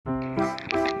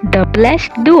The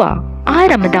Blessed Dua, a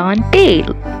Ramadan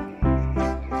Tale.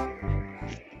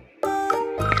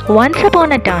 Once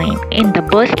upon a time, in the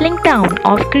bustling town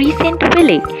of Crescent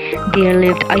Village, there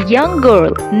lived a young girl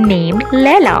named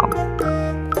Layla.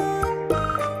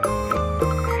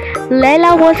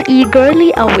 Layla was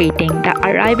eagerly awaiting the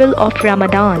arrival of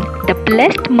Ramadan, the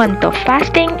blessed month of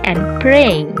fasting and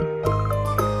praying.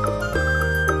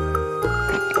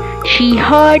 She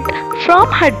heard from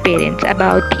her parents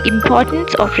about the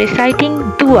importance of reciting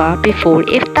dua before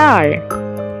iftar.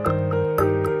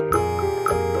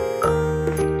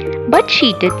 But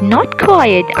she did not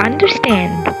quite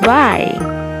understand why.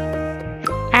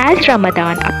 As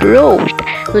Ramadan approached,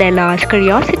 Layla's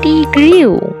curiosity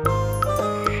grew.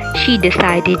 She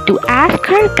decided to ask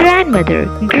her grandmother,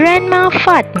 Grandma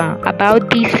Fatma, about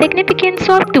the significance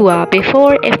of dua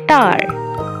before iftar.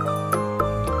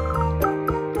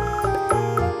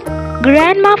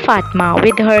 Grandma Fatma,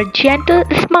 with her gentle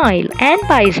smile and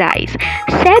wise eyes,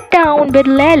 sat down with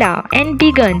Layla and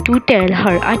began to tell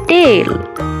her a tale.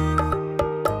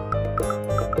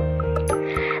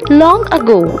 Long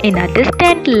ago, in a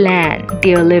distant land,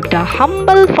 there lived a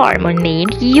humble farmer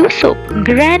named Yusuf.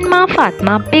 Grandma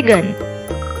Fatma began.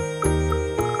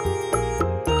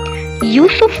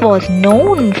 Yusuf was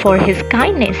known for his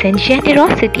kindness and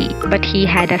generosity, but he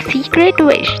had a secret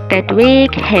wish that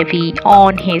weighed heavy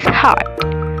on his heart.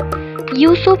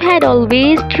 Yusuf had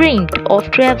always dreamed of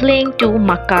traveling to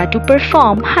Makkah to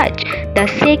perform Hajj, the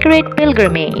sacred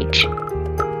pilgrimage.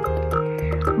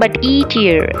 But each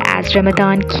year, as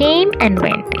Ramadan came and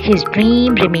went, his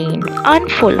dream remained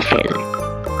unfulfilled.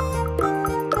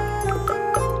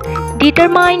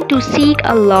 Determined to seek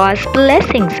Allah's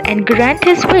blessings and grant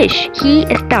his wish, he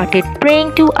started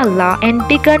praying to Allah and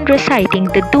began reciting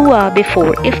the dua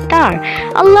before iftar.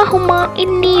 Allahumma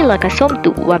inni laka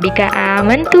sumtu wa bika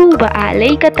amantu wa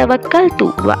alayka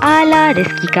tawakkaltu wa ala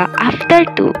rizqika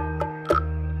aftartu.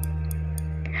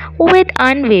 With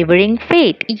unwavering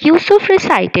faith, Yusuf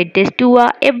recited this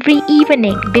dua every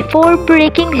evening before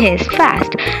breaking his fast,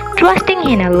 trusting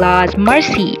in Allah's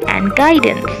mercy and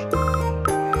guidance.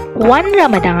 One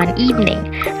Ramadan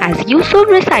evening, as Yusuf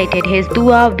recited his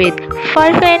dua with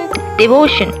fervent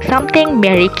devotion, something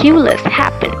miraculous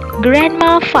happened.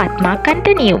 Grandma Fatma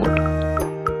continued.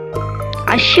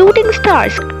 A shooting star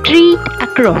streaked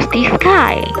across the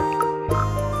sky,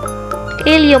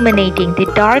 illuminating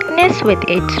the darkness with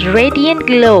its radiant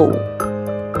glow.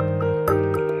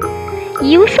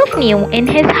 Yusuf knew in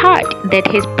his heart that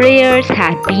his prayers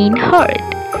had been heard.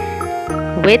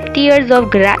 With tears of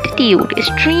gratitude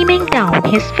streaming down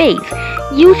his face,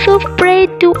 Yusuf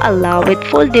prayed to Allah with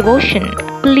full devotion,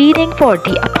 pleading for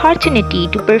the opportunity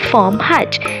to perform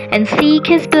Hajj and seek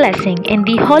his blessing in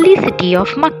the holy city of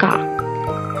Makkah.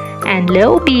 And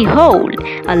lo behold,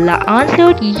 Allah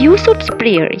answered Yusuf's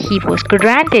prayer. He was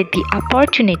granted the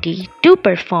opportunity to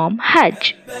perform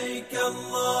Hajj.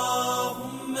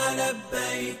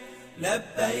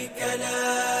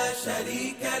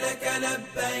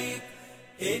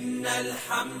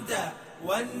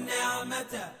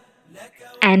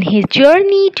 And his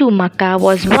journey to Makkah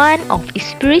was one of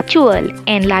spiritual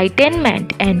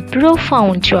enlightenment and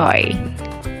profound joy.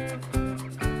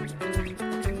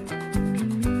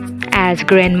 As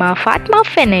Grandma Fatma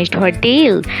finished her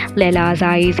tale, Layla's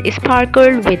eyes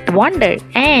sparkled with wonder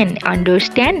and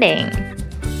understanding.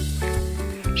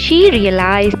 She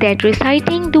realized that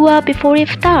reciting dua before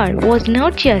iftar was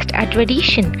not just a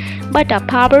tradition, but a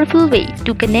powerful way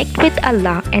to connect with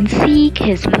Allah and seek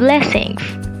His blessings.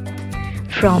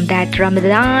 From that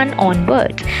Ramadan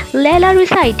onwards, Layla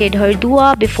recited her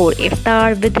dua before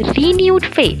iftar with renewed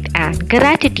faith and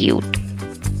gratitude.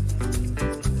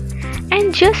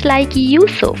 And just like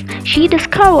Yusuf, she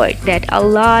discovered that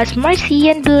Allah's mercy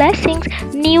and blessings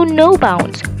knew no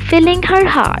bounds, filling her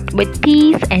heart with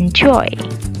peace and joy.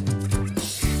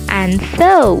 And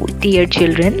so, dear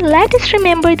children, let us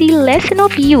remember the lesson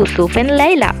of Yusuf and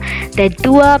Layla, that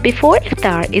dua before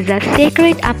iftar is a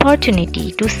sacred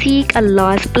opportunity to seek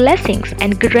Allah's blessings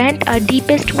and grant our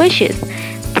deepest wishes.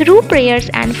 Through prayers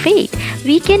and faith,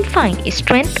 we can find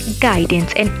strength,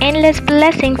 guidance, and endless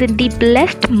blessings in the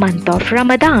blessed month of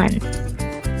Ramadan.